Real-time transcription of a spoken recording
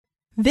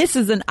This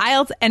is an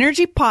IELTS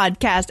Energy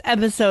Podcast,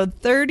 episode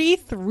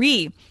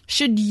 33.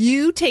 Should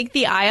you take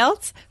the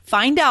IELTS?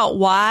 Find out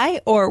why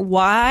or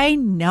why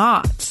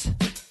not.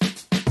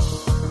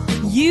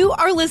 You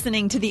are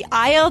listening to the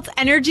IELTS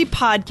Energy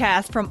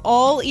Podcast from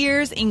All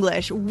Ears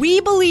English. We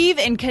believe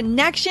in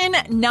connection,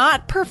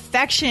 not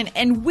perfection,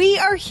 and we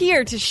are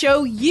here to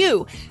show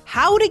you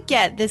how to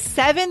get the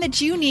 7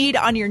 that you need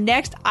on your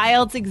next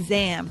IELTS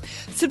exam.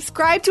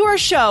 Subscribe to our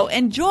show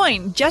and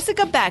join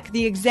Jessica Beck,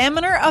 the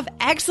Examiner of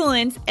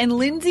Excellence, and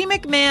Lindsay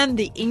McMahon,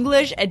 the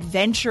English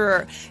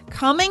Adventurer,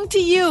 coming to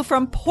you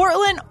from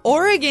Portland,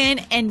 Oregon,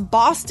 and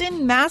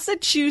Boston,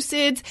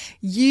 Massachusetts,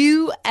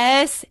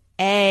 USA.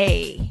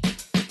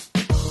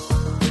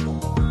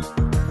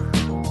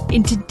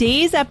 In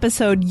today's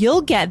episode,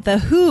 you'll get the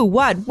who,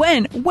 what,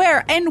 when,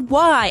 where, and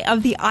why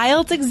of the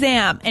IELTS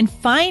exam and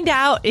find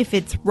out if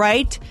it's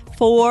right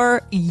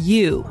for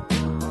you.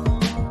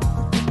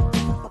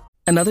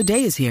 Another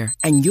day is here,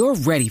 and you're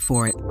ready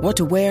for it. What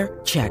to wear?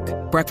 Check.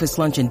 Breakfast,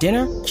 lunch, and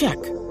dinner? Check.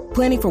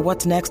 Planning for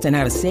what's next and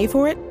how to save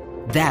for it?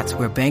 That's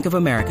where Bank of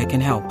America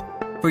can help.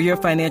 For your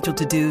financial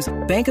to-dos,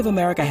 Bank of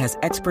America has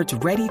experts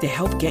ready to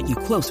help get you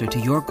closer to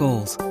your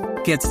goals.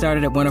 Get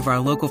started at one of our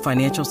local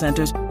financial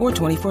centers or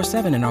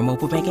 24/7 in our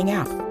mobile banking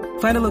app.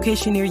 Find a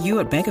location near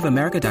you at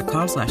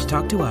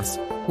bankofamerica.com/talktous.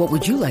 What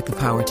would you like the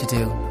power to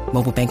do?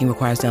 Mobile banking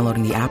requires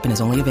downloading the app and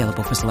is only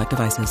available for select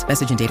devices.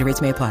 Message and data rates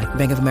may apply.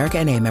 Bank of America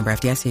N.A., member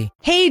FDIC.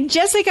 Hey,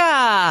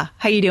 Jessica!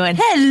 How you doing?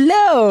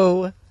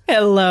 Hello.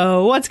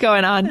 Hello. What's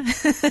going on?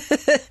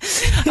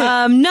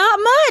 Not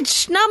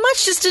much.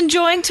 Just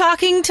enjoying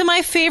talking to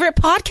my favorite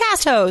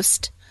podcast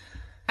host.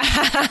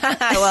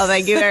 Well,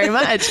 thank you very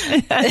much.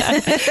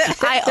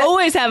 I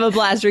always have a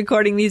blast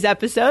recording these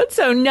episodes,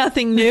 so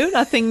nothing new.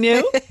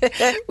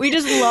 We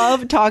just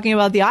love talking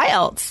about the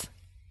IELTS.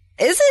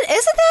 Isn't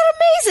that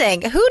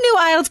amazing? Who knew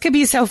IELTS could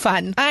be so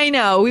fun? I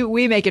know.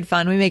 We make it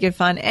fun.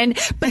 And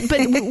but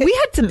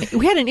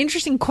we had an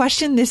interesting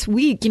question this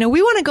week. You know,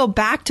 we want to go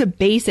back to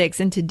basics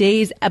in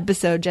today's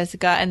episode,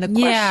 Jessica. And the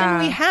question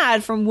we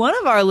had from one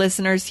of our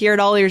listeners here at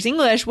All Ears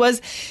English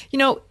was, you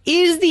know,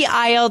 is the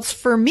IELTS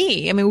for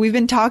me? I mean, we've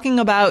been talking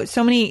about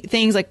so many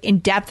things like in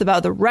depth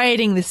about the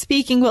writing, the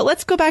speaking, but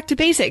let's go back to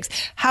basics.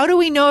 How do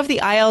we know if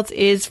the IELTS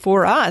is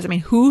for us? I mean,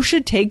 who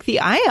should take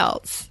the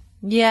IELTS?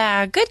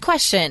 Yeah, good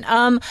question.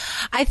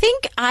 I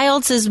think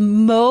IELTS is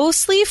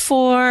mostly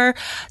for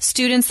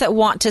students that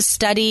want to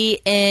study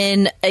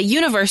in a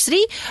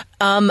university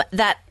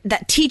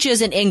that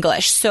teaches in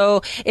English.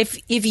 So if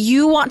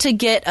you want to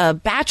get a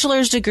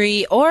bachelor's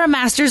degree or a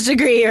master's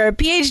degree or a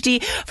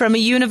PhD from a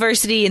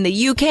university in the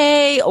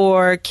UK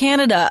or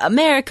Canada,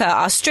 America,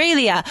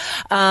 Australia,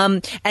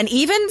 and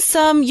even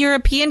some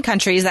European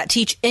countries that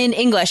teach in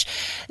English,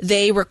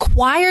 they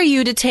require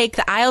you to take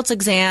the IELTS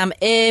exam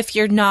if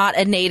you're not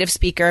a native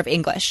speaker of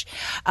English.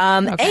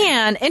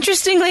 And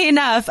interestingly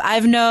enough,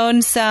 I've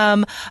known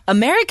some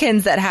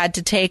Americans that had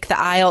to take the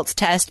IELTS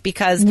test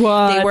because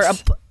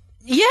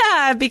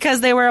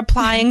they were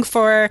applying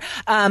for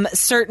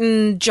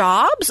certain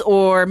jobs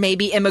or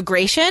maybe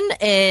immigration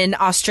in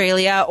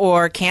Australia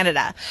or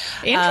Canada.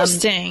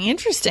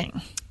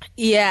 Interesting.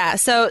 Yeah.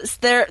 So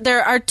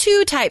there are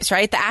two types,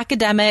 right? The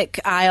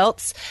academic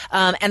IELTS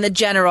and the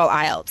general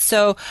IELTS.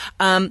 So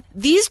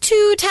these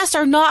two tests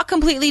are not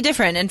completely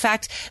different. In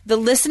fact, the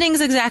listening is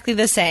exactly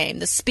the same.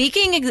 The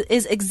speaking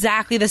is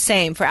exactly the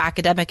same for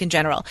academic and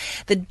general.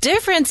 The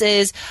difference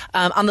is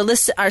on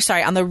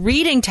the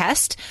reading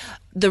test.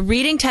 The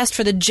reading test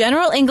for the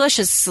general English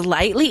is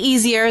slightly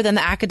easier than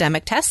the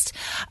academic test.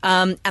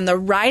 And the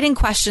writing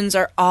questions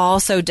are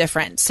also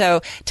different.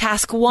 So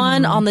task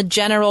 1 on the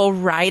general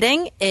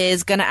writing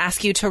is going to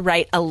ask you to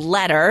write a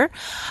letter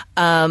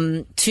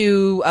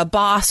to a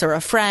boss or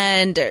a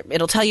friend.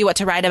 It'll tell you what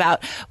to write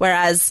about.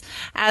 Whereas,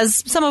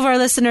 as some of our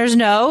listeners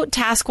know,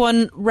 task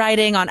 1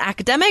 writing on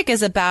academic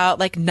is about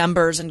like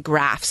numbers and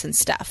graphs and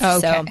stuff.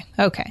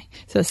 Okay.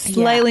 So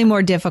slightly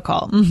more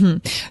difficult.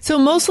 Mm-hmm.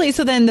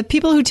 So then the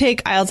people who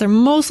take IELTS are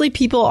mostly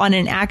people on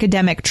an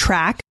academic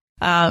track,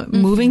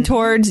 moving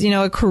towards,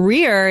 a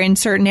career in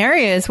certain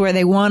areas where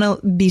they want to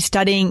be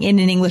studying in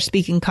an English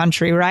speaking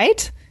country,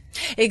 right?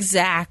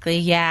 Exactly.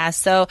 Yeah.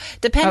 So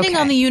depending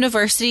on the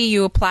university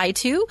you apply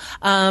to,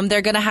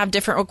 they're going to have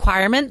different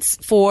requirements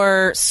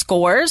for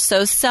scores.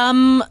 So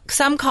some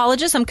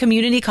colleges, some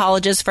community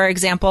colleges, for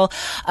example,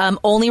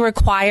 only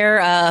require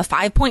a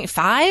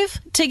 5.5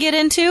 to get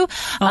into.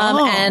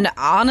 And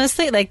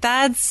honestly, like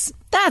that's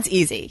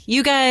easy.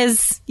 You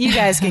guys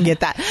can get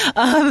that.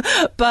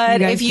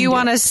 But if you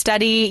want to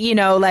study,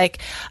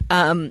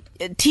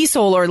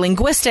 TESOL or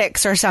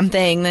linguistics or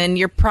something, then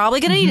you're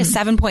probably going to need a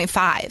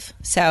 7.5.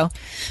 So,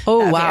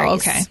 wow.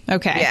 Varies.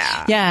 Okay.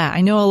 Yeah.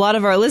 I know a lot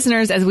of our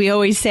listeners, as we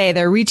always say,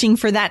 they're reaching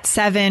for that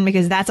 7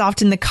 because that's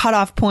often the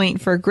cutoff point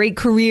for great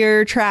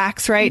career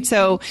tracks, right?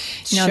 So,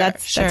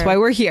 that's why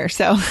we're here.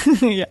 So,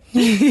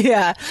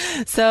 yeah.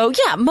 So,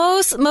 yeah,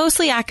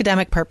 mostly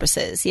academic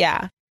purposes.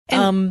 Yeah.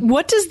 And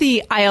what does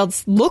the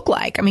IELTS look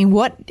like? I mean,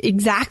 what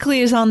exactly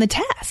is on the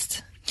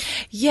test?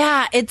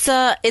 Yeah,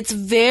 it's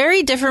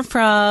very different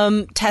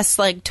from tests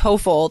like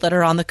TOEFL that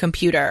are on the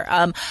computer.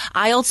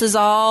 IELTS is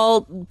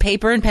all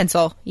paper and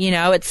pencil.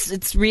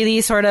 It's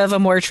really sort of a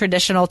more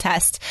traditional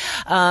test.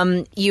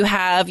 You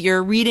have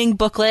your reading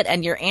booklet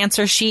and your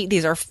answer sheet.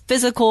 These are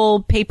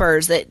physical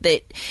papers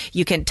that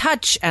you can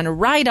touch and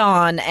write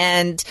on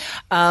and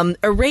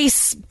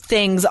erase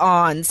things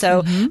on.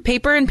 So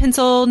paper and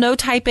pencil, no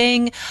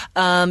typing.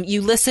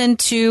 You listen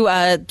to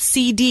a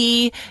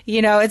CD.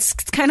 It's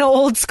kind of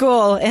old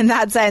school in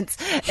that sense.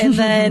 And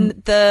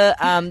then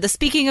the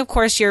speaking, of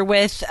course, you're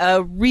with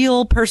a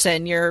real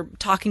person. You're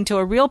talking to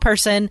a real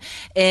person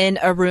in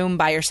a room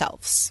by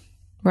yourselves.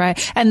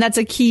 Right. And that's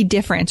a key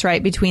difference,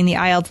 right, between the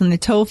IELTS and the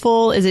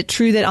TOEFL. Is it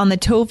true that on the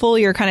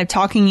TOEFL, you're kind of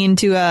talking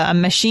into a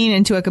machine,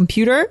 into a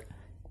computer?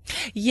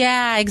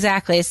 Yeah,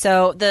 exactly.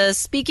 So the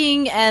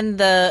speaking and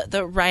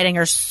the writing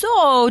are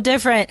so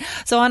different.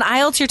 So on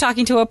IELTS, you're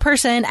talking to a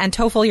person, and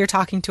TOEFL, you're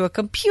talking to a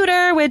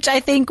computer, which I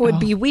think would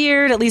be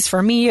weird. At least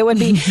for me, it would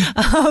be.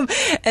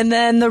 And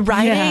then the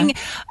writing,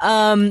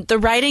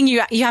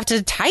 you have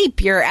to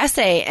type your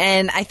essay.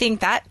 And I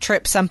think that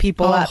trips some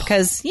people up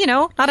because,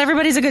 not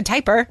everybody's a good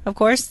typer, of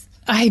course.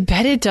 I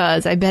bet it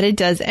does.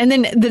 And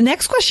then the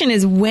next question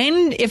is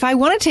if I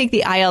want to take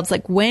the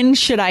IELTS, when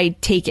should I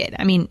take it?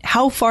 I mean,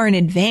 how far in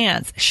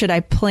advance should I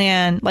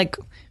plan?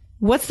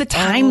 What's the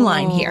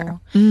timeline here?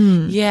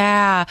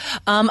 Yeah.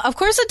 Of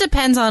course, it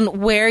depends on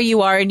where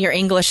you are in your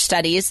English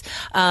studies,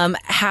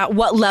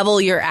 what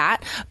level you're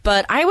at.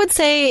 But I would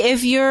say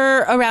if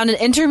you're around an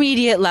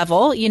intermediate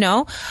level,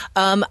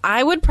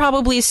 I would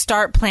probably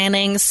start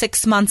planning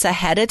 6 months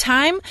ahead of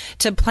time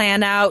to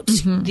plan out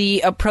the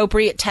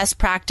appropriate test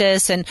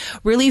practice and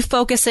really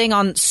focusing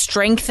on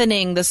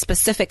strengthening the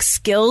specific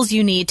skills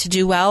you need to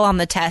do well on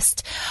the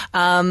test.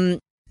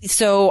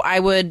 So I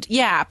would,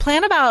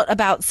 plan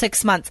about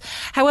 6 months.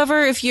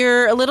 However, if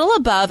you're a little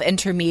above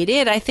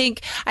intermediate, I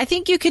think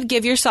you could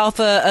give yourself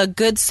a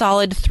good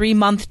solid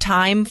 3-month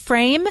time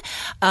frame,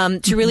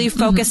 to really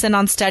focus in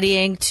on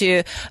studying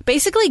to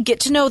basically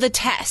get to know the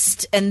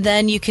test. And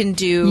then you can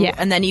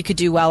you could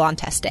do well on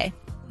test day.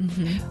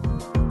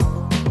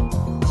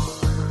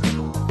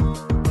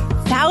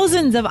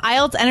 Thousands of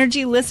IELTS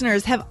Energy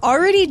listeners have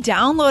already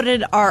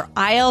downloaded our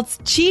IELTS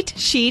cheat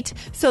sheet,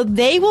 so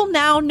they will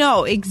now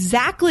know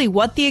exactly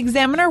what the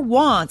examiner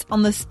wants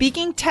on the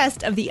speaking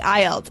test of the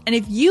IELTS. And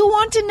if you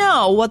want to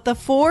know what the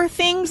 4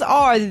 things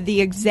are that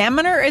the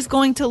examiner is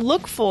going to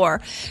look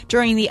for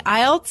during the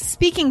IELTS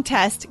speaking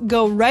test,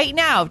 go right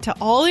now to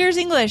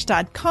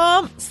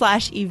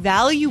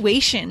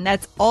allearsenglish.com/evaluation.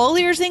 That's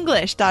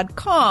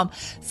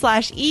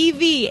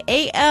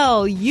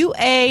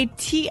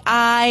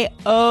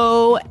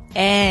allearsenglish.com/evaluation.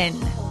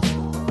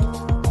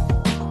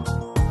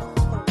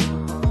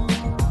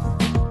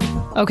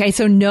 Okay,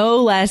 so no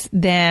less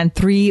than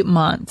 3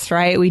 months,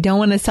 right? We don't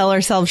want to sell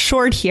ourselves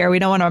short here. We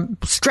don't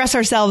want to stress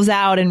ourselves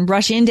out and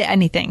rush into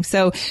anything.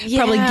 So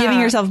probably giving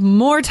yourself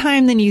more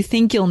time than you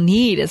think you'll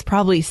need is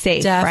probably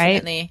safe,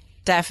 right?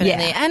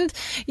 Definitely. Yeah. And,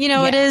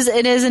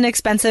 it is an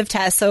expensive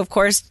test. So of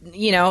course,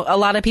 a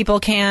lot of people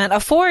can't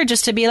afford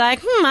just to be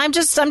like, I'm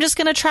just going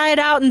to try it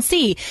out and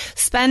see,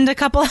 spend a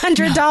couple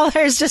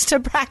 $100 just to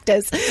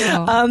practice.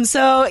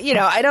 So,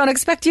 I don't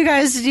expect you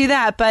guys to do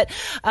that. But,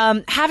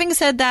 having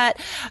said that,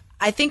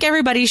 I think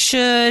everybody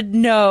should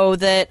know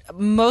that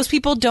most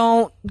people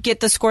don't get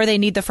the score they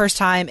need the first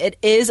time. It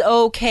is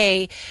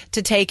okay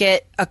to take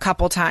it a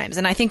couple times.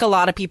 And I think a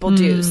lot of people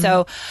do.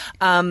 So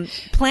plan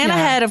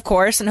ahead, of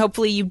course, and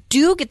hopefully you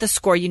do get the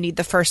score you need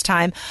the first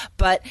time.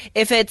 But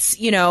if it's,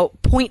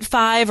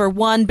 0.5 or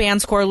 1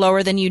 band score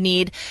lower than you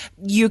need,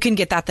 you can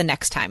get that the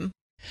next time.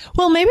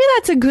 Well, maybe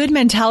that's a good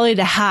mentality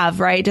to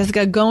have, right?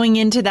 Jessica, going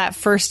into that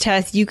first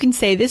test, you can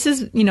say this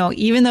is,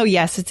 even though,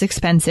 yes, it's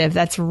expensive,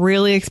 that's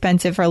really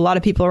expensive for a lot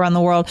of people around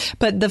the world.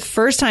 But the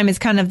first time is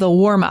kind of the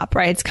warm up,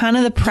 right? It's kind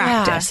of the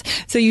practice. Yeah.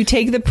 So you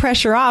take the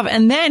pressure off,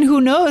 and then who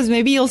knows,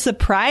 maybe you'll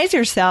surprise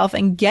yourself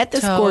and get the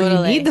score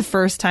you need the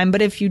first time.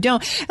 But if you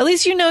don't, at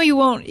least you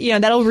won't,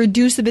 that'll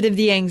reduce a bit of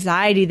the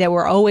anxiety that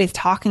we're always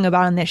talking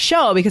about on this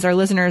show, because our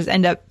listeners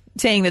end up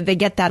saying that they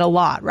get that a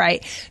lot,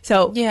 right?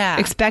 So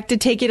expect to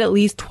take it at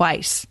least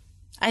twice.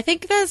 I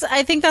think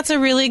that's a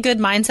really good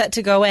mindset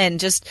to go in.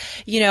 Just,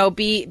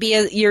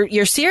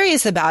 you're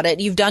serious about it.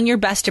 You've done your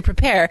best to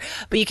prepare,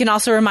 but you can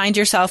also remind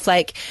yourself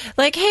like,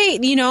 hey,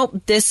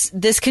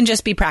 this can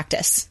just be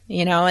practice,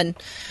 and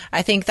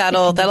I think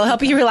that'll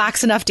help you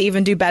relax enough to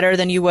even do better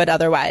than you would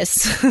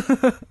otherwise.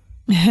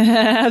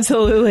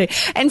 Absolutely.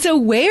 And so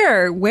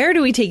where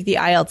do we take the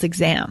IELTS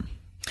exam?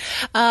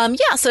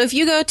 So if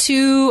you go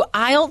to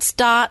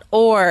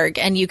IELTS.org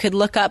and you could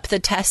look up the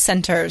test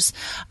centers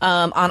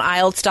on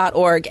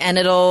IELTS.org, and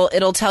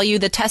it'll tell you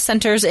the test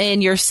centers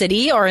in your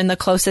city or in the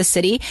closest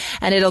city,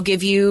 and it'll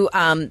give you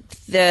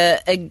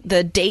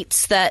the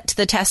dates that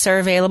the tests are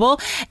available.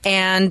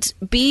 And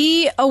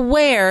be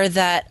aware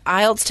that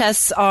IELTS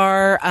tests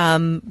are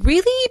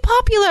really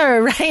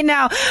popular right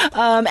now,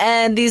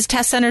 and these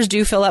test centers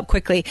do fill up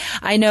quickly.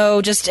 I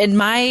know just in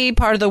my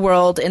part of the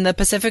world, in the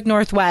Pacific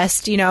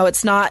Northwest,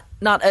 it's not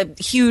a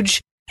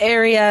huge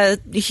area,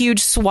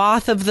 huge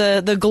swath of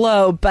the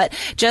globe, but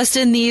just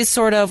in these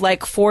sort of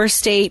like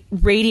 4-state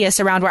radius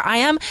around where I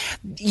am,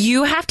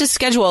 you have to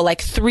schedule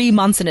like 3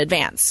 months in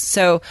advance.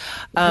 So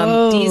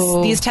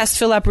these tests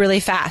fill up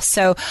really fast.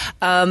 So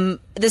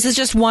this is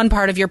just one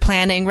part of your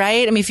planning,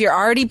 right? I mean, if you're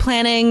already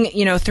planning,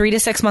 3 to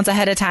 6 months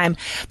ahead of time,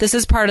 this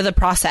is part of the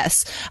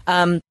process.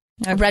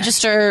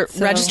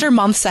 Register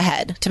months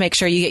ahead to make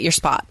sure you get your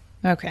spot.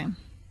 Okay.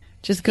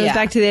 Just goes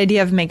back to the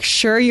idea of make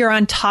sure you're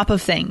on top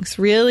of things.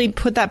 Really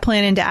put that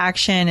plan into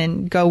action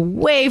and go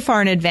way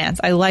far in advance.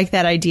 I like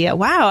that idea.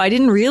 Wow, I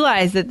didn't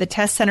realize that the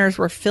test centers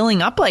were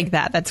filling up like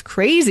that. That's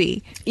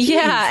crazy. Jeez.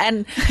 Yeah,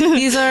 and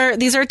these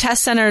are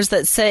test centers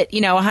that sit,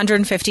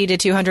 150 to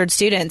 200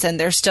 students, and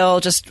they're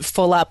still just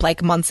full up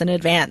like months in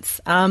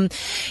advance. So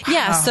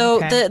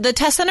the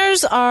test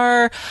centers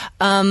are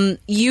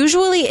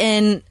usually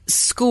in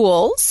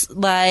schools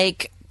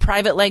like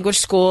private language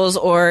schools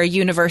or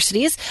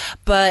universities,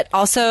 but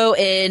also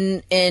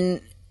in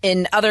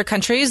other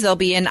countries, they'll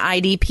be in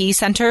IDP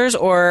centers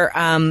or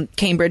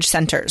Cambridge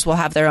centers will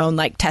have their own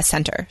like test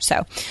center.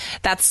 So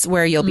that's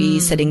where you'll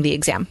be sitting the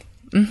exam.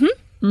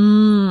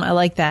 Mm-hmm. I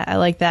like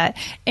that.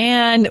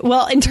 And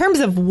well, in terms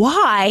of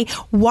why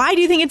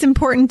do you think it's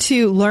important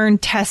to learn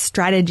test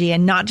strategy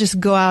and not just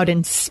go out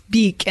and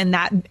speak and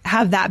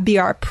have that be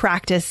our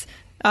practice?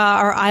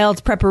 Our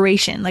IELTS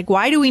preparation? Like,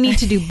 why do we need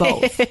to do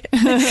both?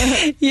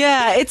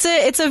 Yeah,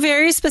 it's a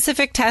very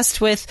specific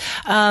test with,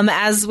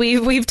 as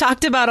we've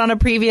talked about on a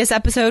previous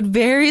episode,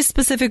 very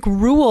specific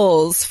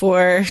rules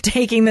for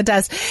taking the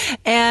test.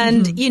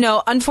 And,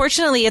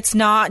 unfortunately, it's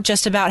not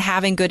just about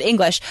having good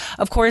English.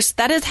 Of course,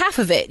 that is half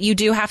of it. You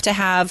do have to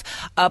have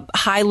a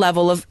high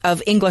level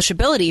of English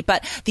ability.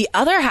 But the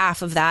other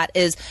half of that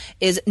is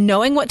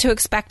knowing what to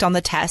expect on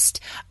the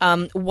test.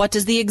 What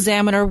does the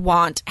examiner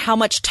want? How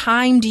much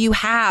time do you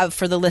have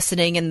for the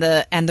listening and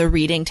the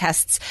reading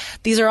tests?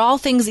 These are all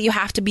things that you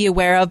have to be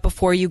aware of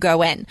before you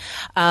go in.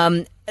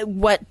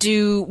 What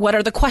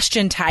are the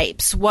question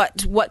types?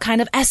 What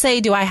kind of essay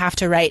do I have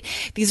to write?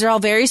 These are all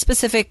very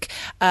specific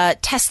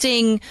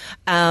testing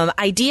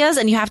ideas,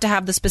 and you have to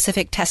have the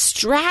specific test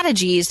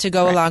strategies to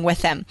go along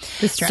with them.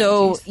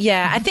 So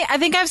I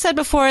think I've said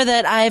before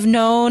that I've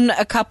known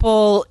a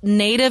couple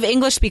native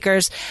English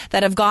speakers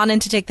that have gone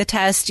in to take the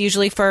test,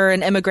 usually for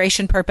an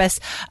immigration purpose,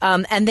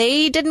 and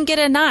they didn't get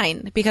a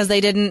 9 because they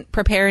didn't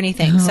prepare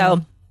anything.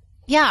 So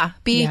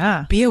be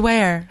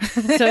aware.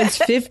 So it's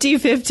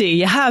 50-50.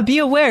 Yeah, be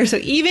aware. So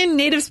even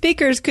native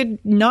speakers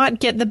could not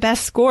get the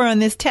best score on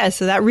this test.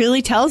 So that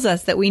really tells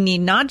us that we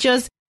need not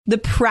just the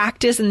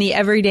practice and the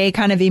everyday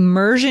kind of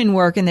immersion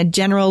work and the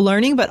general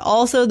learning, but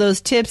also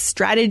those tips,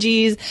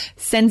 strategies,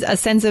 a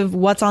sense of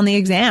what's on the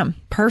exam.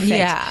 Perfect.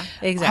 Yeah,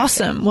 exactly.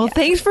 Awesome. Well,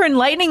 thanks for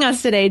enlightening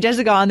us today,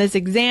 Jessica, on this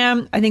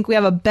exam. I think we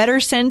have a better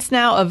sense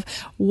now of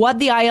what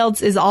the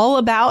IELTS is all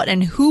about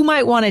and who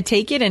might want to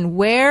take it and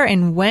where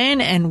and when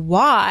and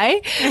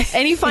why.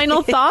 Any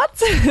final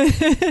thoughts?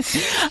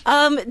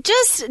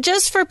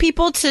 Just for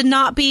people to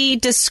not be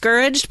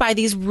discouraged by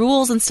these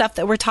rules and stuff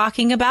that we're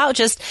talking about,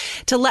 just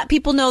to let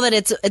people know that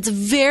it's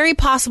very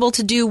possible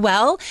to do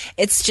well.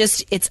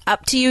 It's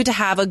up to you to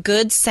have a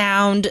good,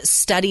 sound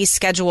study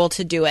schedule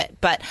to do it.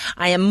 But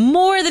I am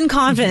more than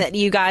confident that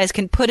you guys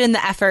can put in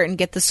the effort and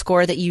get the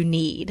score that you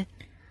need.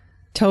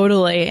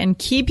 Totally. And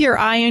keep your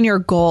eye on your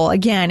goal.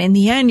 Again, in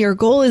the end, your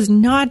goal is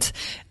not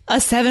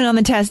a 7 on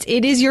the test.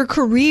 It is your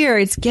career.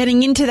 It's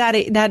getting into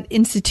that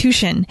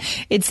institution.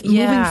 It's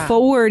moving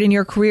forward in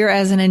your career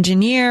as an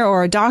engineer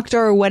or a doctor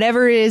or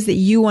whatever it is that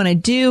you want to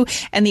do.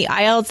 And the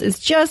IELTS is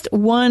just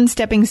one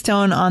stepping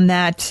stone on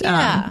that,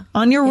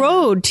 on your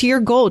road to your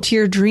goal, to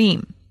your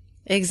dream.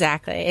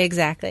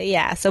 Exactly.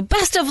 Yeah. So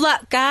best of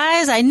luck,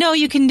 guys. I know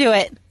you can do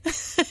it.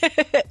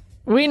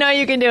 We know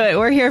you can do it.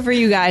 We're here for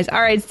you guys.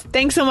 All right.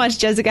 Thanks so much,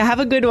 Jessica. Have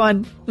a good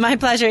one. My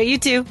pleasure. You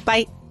too.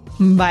 Bye.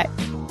 Bye.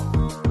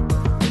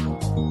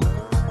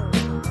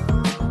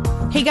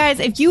 Hey guys,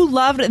 if you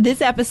loved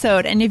this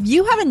episode and if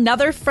you have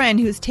another friend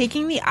who's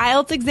taking the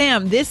IELTS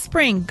exam this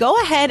spring, go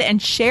ahead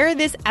and share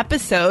this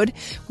episode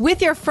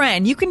with your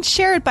friend. You can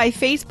share it by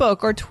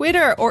Facebook or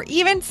Twitter or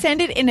even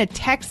send it in a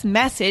text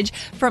message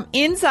from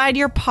inside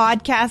your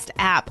podcast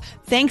app.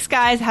 Thanks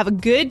guys. Have a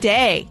good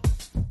day.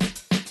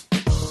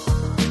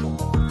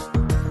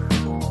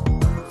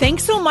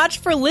 Thanks so much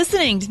for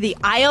listening to the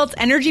IELTS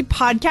Energy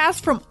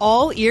Podcast from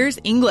All Ears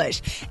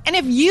English. And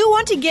if you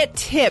want to get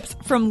tips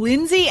from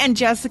Lindsay and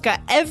Jessica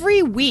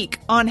every week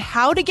on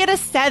how to get a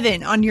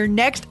 7 on your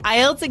next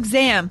IELTS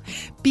exam,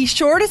 be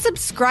sure to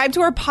subscribe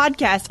to our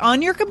podcast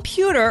on your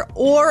computer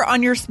or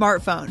on your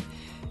smartphone.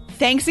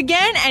 Thanks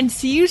again and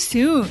see you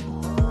soon.